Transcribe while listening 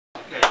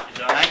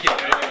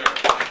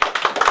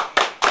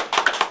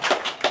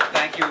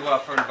you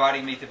for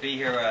inviting me to be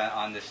here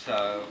on this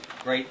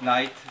great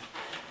night.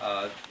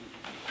 The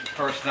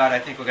first night I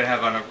think we're going to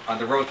have on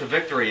the road to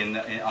victory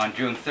on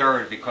June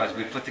 3rd, because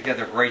we put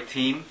together a great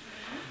team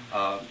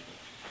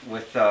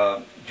with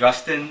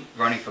Justin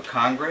running for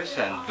Congress,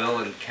 and Bill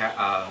and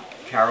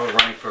Carol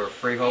running for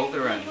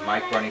Freeholder, and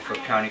Mike running for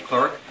County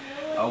Clerk.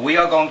 We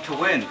are going to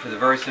win for the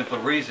very simple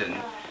reason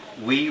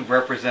we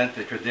represent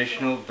the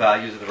traditional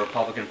values of the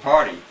Republican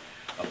Party,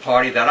 a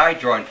party that I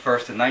joined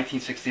first in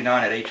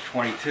 1969 at age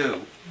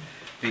 22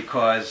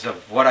 because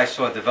of what I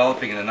saw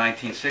developing in the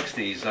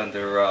 1960s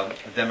under a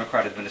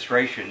Democrat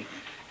administration,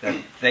 that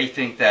they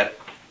think that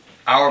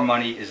our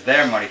money is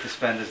their money to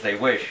spend as they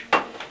wish.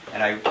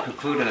 And I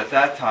concluded at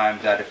that time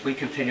that if we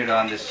continued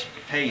on this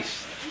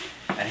pace,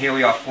 and here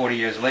we are 40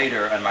 years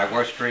later, and my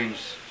worst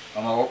dreams,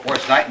 my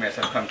worst nightmares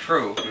have come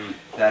true,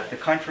 that the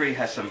country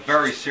has some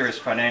very serious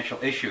financial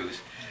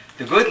issues.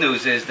 The good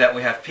news is that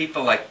we have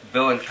people like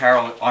Bill and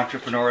Carol,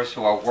 entrepreneurs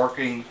who are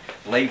working,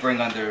 laboring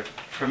under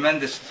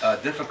tremendous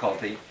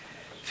difficulty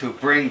to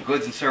bring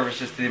goods and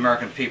services to the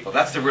American people.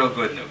 That's the real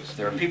good news.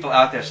 There are people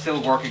out there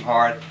still working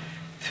hard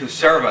to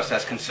serve us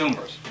as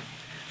consumers.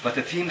 But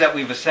the team that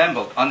we've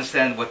assembled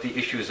understand what the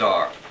issues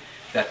are.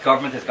 That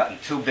government has gotten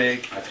too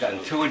big, has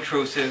gotten too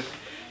intrusive,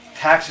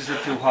 taxes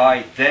are too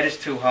high, debt is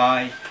too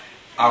high,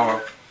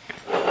 our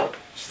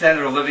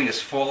standard of living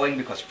is falling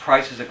because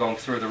prices are going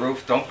through the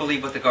roof. Don't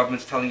believe what the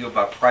government's telling you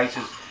about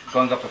prices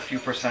going up a few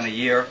 % a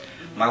year.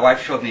 My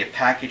wife showed me a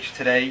package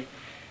today.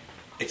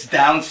 It's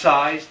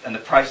downsized and the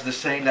price is the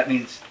same. That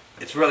means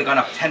it's really gone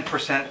up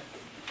 10%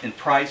 in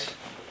price.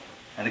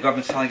 And the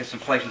government's telling us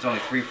inflation's only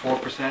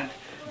 3–4%.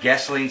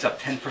 Gasoline's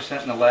up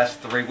 10% in the last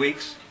 3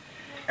 weeks.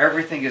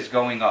 Everything is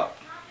going up.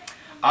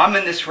 I'm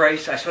in this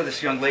race. I saw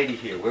this young lady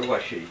here. Where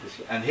was she?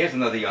 And here's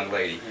another young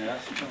lady.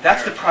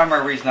 That's the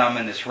primary reason I'm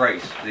in this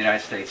race for the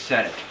United States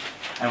Senate.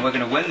 And we're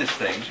going to win this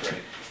thing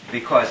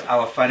because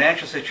our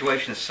financial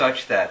situation is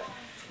such that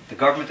the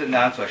government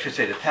announced, or I should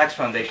say the Tax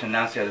Foundation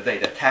announced the other day,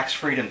 that Tax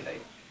Freedom Day,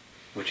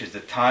 which is the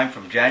time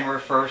from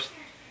January 1st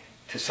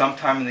to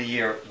sometime in the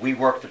year we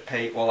work to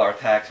pay all our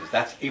taxes.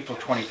 That's April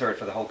 23rd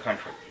for the whole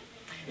country.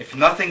 If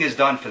nothing is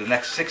done for the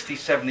next 60,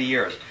 70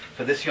 years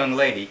for this young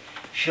lady,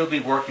 she'll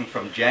be working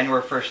from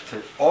January 1st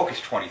to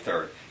August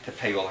 23rd to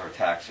pay all her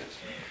taxes.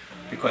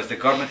 Because the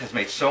government has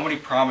made so many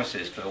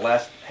promises for the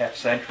last half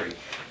century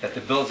that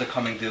the bills are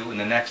coming due in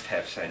the next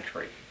half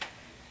century.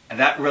 And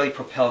that really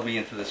propelled me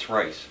into this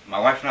race. My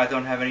wife and I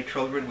don't have any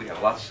children. We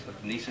have lots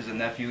of nieces and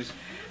nephews.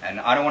 And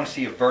I don't want to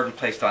see a burden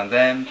placed on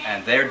them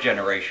and their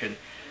generation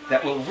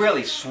that will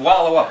really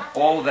swallow up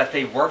all that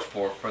they've worked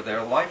for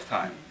their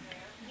lifetime.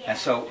 And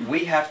so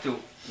we have to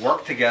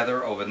work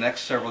together over the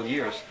next several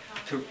years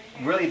to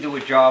really do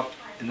a job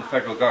in the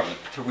federal government,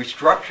 to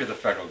restructure the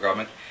federal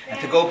government, and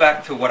to go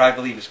back to what I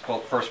believe is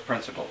called first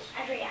principles.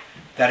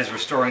 That is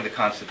restoring the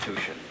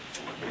Constitution.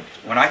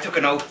 When I took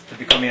an oath to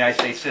become a United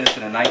States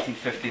citizen in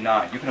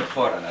 1959, you can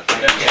applaud on that.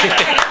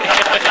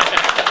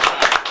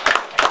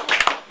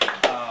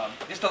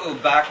 Just a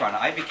little background.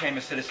 I became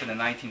a citizen in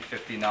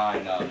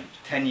 1959,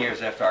 10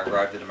 years after I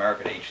arrived in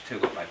America at age 2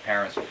 with my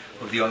parents,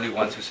 who were the only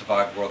ones who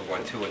survived World War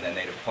II in their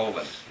native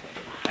Poland.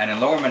 And in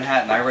Lower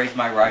Manhattan, I raised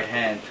my right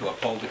hand to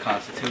uphold the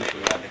Constitution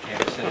when I became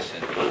a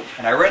citizen.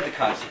 And I read the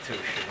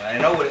Constitution, and I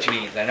know what it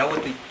means. I know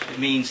what it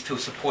means to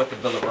support the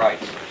Bill of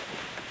Rights.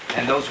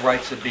 And those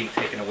rights are being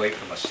taken away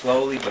from us.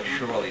 Slowly but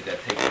surely, they're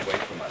taken away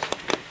from us.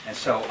 And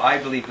so I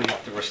believe we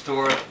have to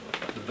restore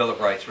the Bill of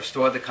Rights,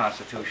 restore the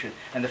Constitution.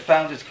 And the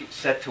founders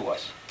said to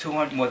us,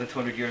 more than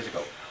 200 years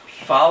ago,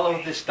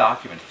 follow this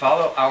document,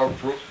 follow our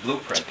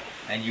blueprint,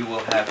 and you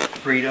will have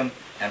freedom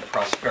and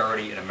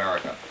prosperity in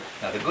America.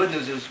 Now the good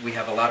news is we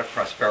have a lot of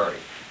prosperity.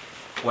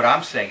 What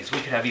I'm saying is we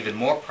could have even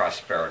more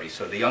prosperity,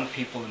 so the young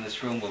people in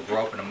this room will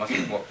grow up in a much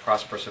more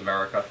prosperous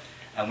America,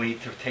 and we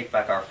need to take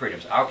back our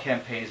freedoms. Our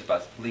campaign is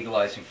about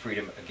legalizing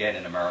freedom again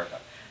in America.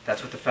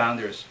 That's what the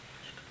founders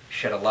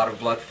shed a lot of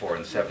blood for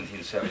in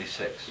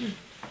 1776.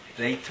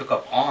 They took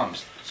up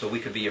arms so we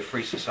could be a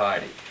free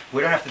society.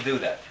 We don't have to do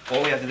that.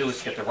 All we have to do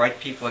is get the right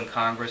people in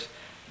Congress,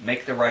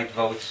 make the right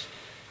votes,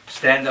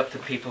 stand up to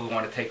people who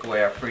want to take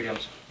away our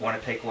freedoms, want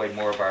to take away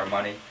more of our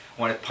money,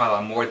 want to pile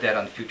on more debt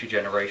on future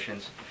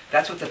generations.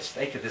 That's what's at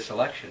stake at this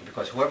election,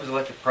 because whoever's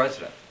elected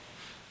president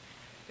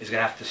is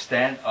going to have to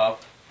stand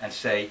up and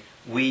say,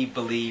 we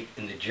believe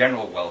in the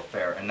general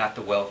welfare and not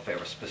the welfare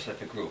of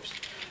specific groups.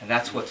 And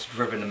that's what's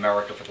driven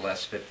America for the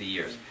last 50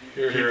 years.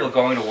 People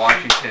going to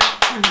Washington,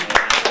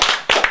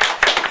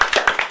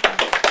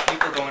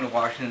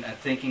 and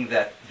thinking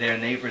that their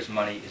neighbor's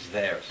money is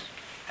theirs.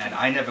 And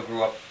I never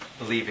grew up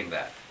believing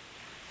that.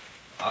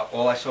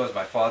 All I saw is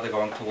my father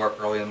going to work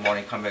early in the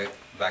morning, coming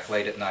back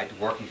late at night,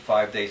 working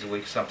 5 days a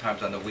week,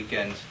 sometimes on the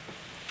weekends,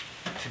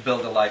 to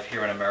build a life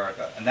here in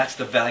America. And that's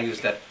the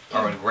values that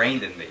are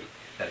ingrained in me.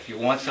 That if you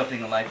want something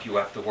in life, you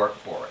have to work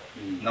for it.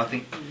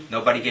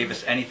 Nobody gave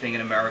us anything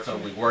in America.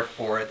 We worked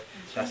for it.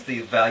 That's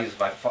the values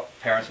my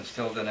parents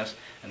instilled in us.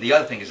 And the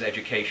other thing is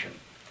education.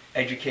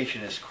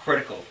 Education is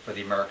critical for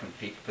the American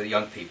people, for the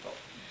young people.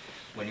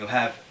 When you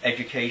have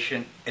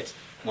education, it's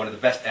one of the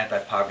best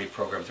anti-poverty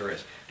programs there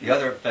is. The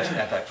other best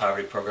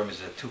anti-poverty program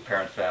is a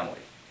two-parent family.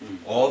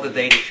 All the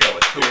data show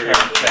a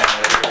two-parent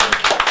family.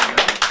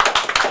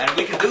 And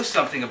we can do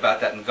something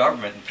about that in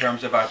government in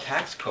terms of our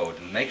tax code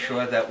and make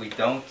sure that we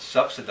don't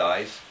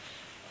subsidize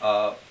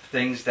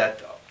things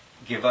that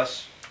give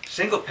us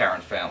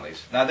single-parent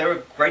families. Now, there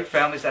are great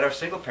families that are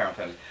single-parent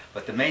families,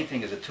 but the main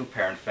thing is a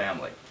two-parent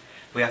family.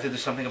 We have to do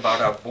something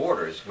about our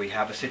borders. We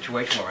have a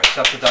situation where we're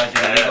subsidizing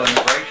illegal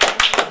immigration.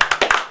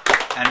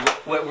 And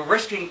we're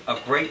risking a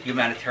great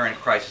humanitarian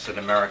crisis in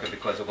America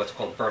because of what's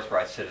called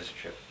birthright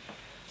citizenship.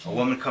 A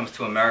woman comes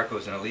to America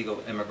who's an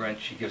illegal immigrant,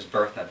 she gives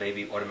birth, and that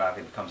baby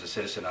automatically becomes a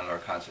citizen under our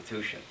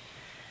Constitution.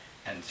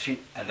 And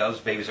those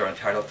babies are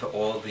entitled to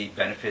all the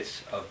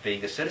benefits of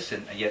being a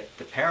citizen, and yet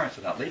the parents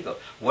are not legal.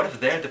 What if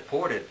they're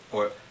deported,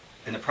 or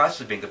in the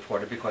process of being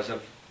deported because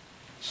of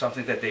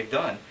something that they've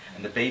done,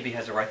 and the baby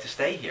has a right to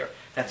stay here?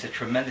 That's a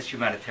tremendous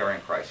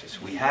humanitarian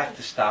crisis. We have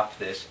to stop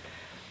this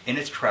in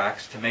its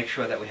tracks to make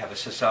sure that we have a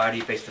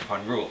society based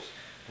upon rules.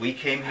 We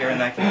came here in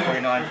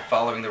 1949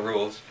 following the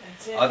rules.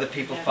 Other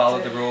people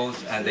followed the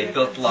rules, and they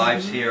built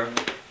lives here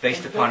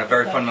based upon a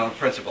very fundamental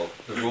principle,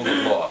 the rule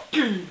of law.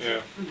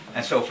 Yeah.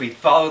 And so if we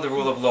follow the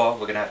rule of law,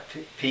 we're going to have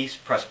peace,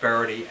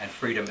 prosperity, and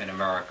freedom in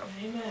America.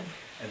 Amen.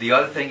 And the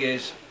other thing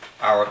is,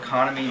 our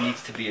economy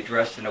needs to be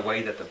addressed in a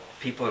way that the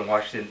people in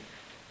Washington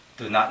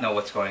do not know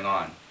what's going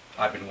on.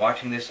 I've been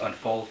watching this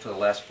unfold for the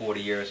last 40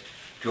 years.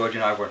 George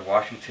and I were in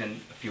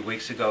Washington a few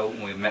weeks ago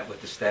when we met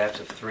with the staffs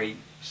of 3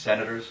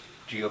 senators,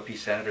 GOP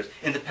senators,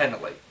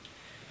 independently.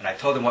 And I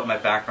told them what my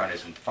background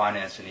is in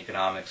finance and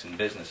economics and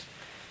business.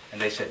 And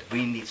they said,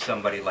 we need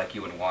somebody like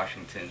you in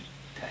Washington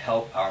to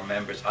help our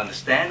members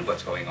understand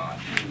what's going on.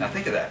 Now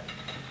think of that.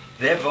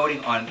 They're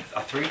voting on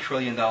a $3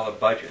 trillion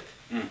budget,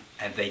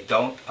 and they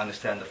don't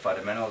understand the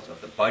fundamentals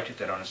of the budget.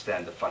 They don't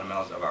understand the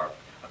fundamentals of our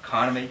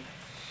economy.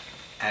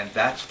 And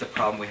that's the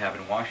problem we have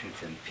in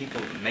Washington.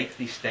 People make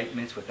these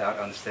statements without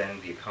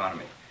understanding the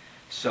economy.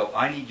 So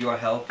I need your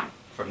help,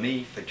 for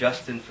me, for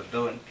Justin, for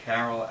Bill and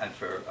Carol, and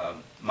for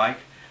Mike,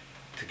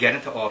 to get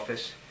into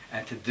office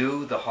and to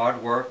do the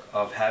hard work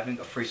of having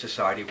a free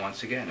society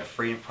once again, a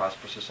free and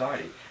prosperous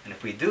society. And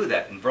if we do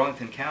that in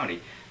Burlington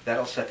County,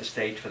 that'll set the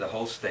stage for the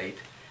whole state,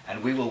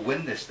 and we will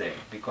win this thing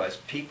because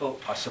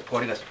people are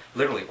supporting us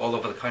literally all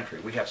over the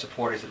country. We have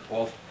supporters in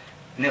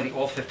nearly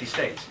all 50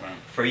 states. Right.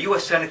 For a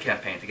U.S. Senate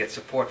campaign to get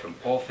support from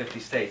all 50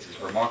 states is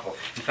remarkable.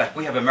 In fact,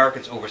 we have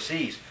Americans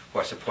overseas who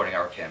are supporting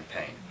our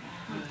campaign.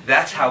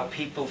 That's how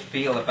people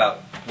feel about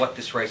what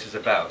this race is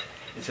about.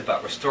 It's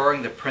about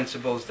restoring the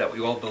principles that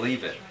we all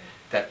believe in,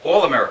 that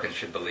all Americans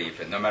should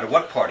believe in, no matter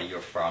what party you're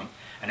from.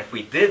 And if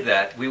we did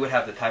that, we would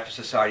have the type of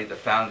society the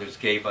founders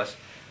gave us,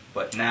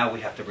 but now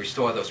we have to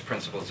restore those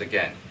principles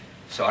again.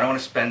 So I don't want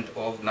to spend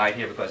all night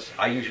here because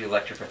I usually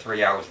lecture for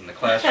 3 hours in the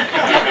classroom.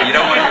 You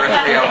don't want to hear a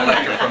 3-hour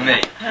lecture from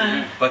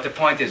me. But the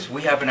point is,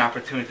 we have an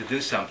opportunity to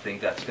do something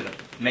that's going to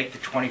make the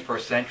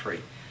 21st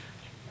century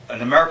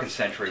an American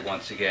century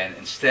once again,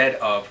 instead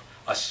of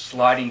us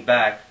sliding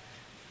back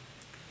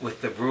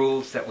with the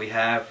rules that we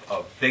have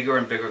of bigger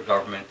and bigger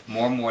government,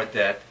 more and more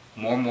debt,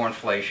 more and more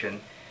inflation.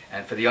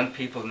 And for the young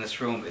people in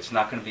this room, it's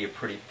not going to be a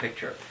pretty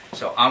picture.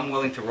 So I'm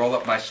willing to roll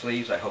up my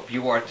sleeves. I hope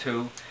you are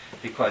too,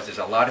 because there's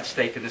a lot at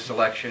stake in this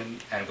election.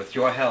 And with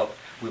your help,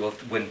 we will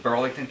win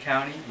Burlington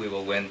County. We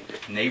will win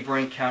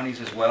neighboring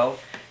counties as well.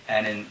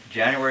 And in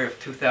January of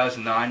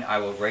 2009, I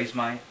will raise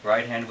my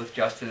right hand with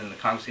Justin in the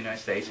Congress of the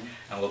United States,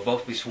 and we'll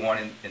both be sworn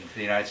into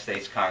the United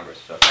States Congress.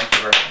 So thank you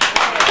very much.